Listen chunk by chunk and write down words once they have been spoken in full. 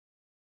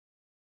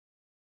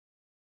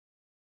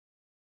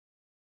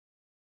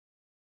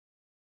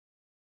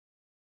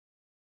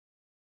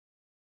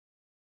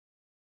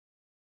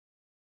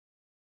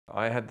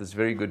I had this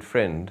very good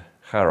friend,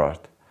 Gerard,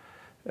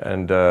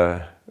 and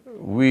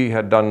we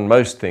had done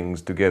most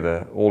things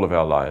together all of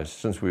our lives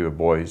since we were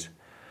boys.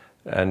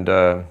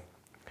 And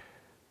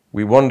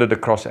we wandered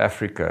across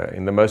Africa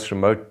in the most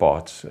remote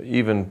parts,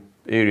 even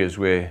areas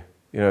where,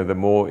 the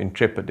more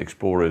intrepid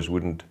explorers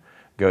wouldn't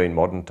go in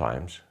modern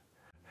times.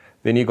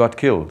 Then he got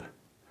killed.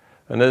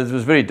 And it was a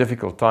very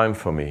difficult time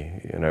for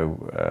me,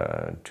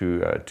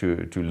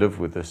 to live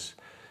with this.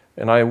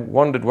 And I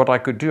wondered what I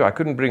could do. I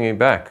couldn't bring him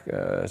back.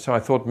 So I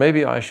thought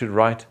maybe I should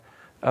write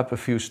up a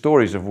few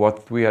stories of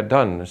what we had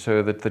done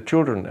so that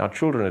our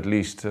children at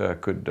least,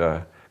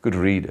 could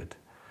read it.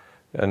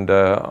 And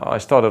I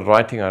started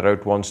writing. I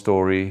wrote one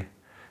story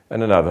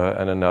and another,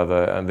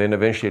 and then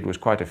eventually it was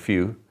quite a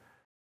few.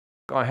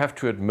 I have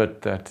to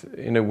admit that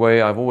in a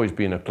way I've always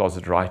been a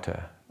closet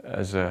writer.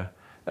 As a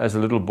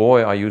little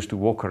boy, I used to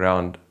walk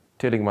around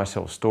telling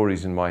myself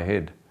stories in my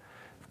head.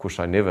 Of course,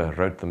 I never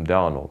wrote them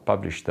down or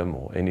published them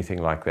or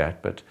anything like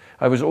that, but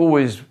I was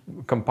always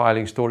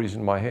compiling stories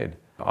in my head.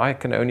 I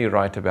can only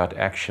write about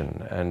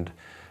action, and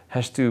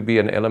has to be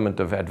an element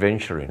of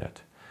adventure in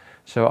it.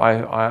 So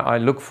I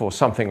look for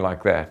something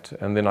like that,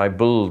 and then I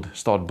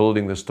start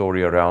building the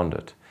story around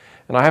it.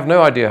 And I have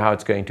no idea how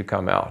it's going to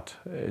come out.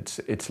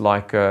 It's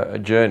like a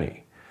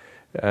journey.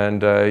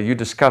 And you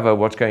discover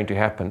what's going to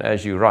happen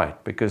as you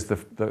write, because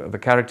the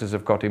characters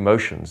have got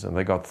emotions, and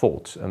they got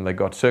thoughts, and they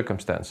got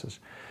circumstances.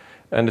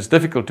 And it's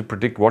difficult to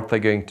predict what they're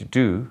going to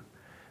do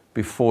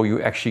before you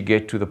actually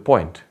get to the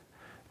point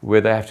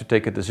where they have to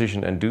take a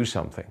decision and do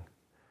something.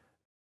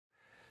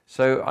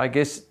 So I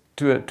guess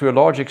to a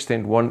large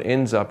extent, one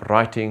ends up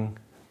writing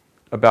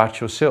about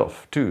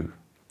yourself too.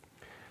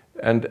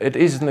 And it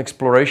is an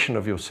exploration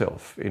of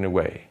yourself in a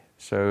way.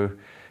 So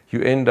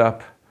you end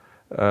up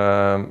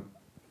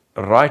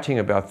writing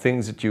about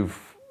things that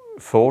you've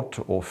thought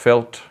or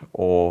felt,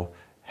 or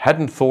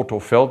hadn't thought or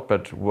felt,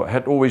 but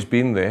had always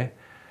been there.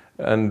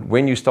 And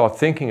when you start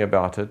thinking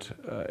about it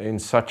in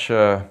such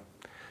a,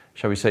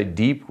 shall we say,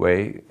 deep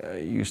way,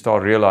 you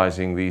start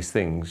realizing these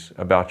things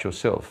about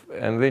yourself,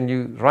 and then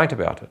you write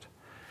about it.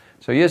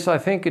 So yes, I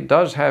think it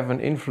does have an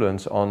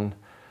influence on,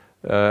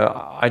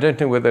 I don't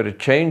know whether it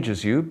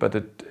changes you, but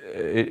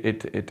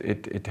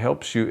it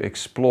helps you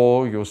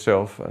explore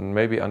yourself and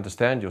maybe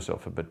understand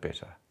yourself a bit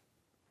better.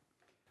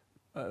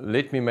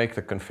 Let me make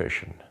the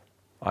confession.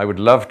 I would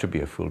love to be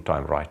a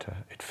full-time writer.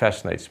 It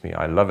fascinates me.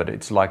 I love it.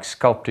 It's like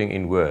sculpting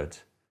in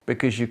words,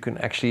 because you can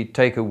actually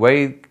take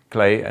away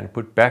clay and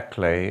put back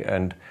clay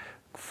and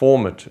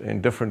form it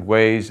in different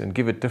ways and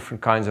give it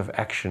different kinds of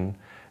action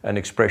and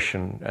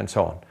expression and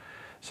so on.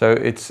 So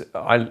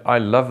I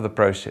love the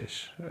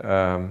process.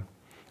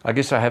 I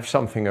guess I have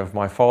something of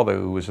my father,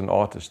 who was an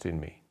artist, in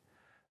me.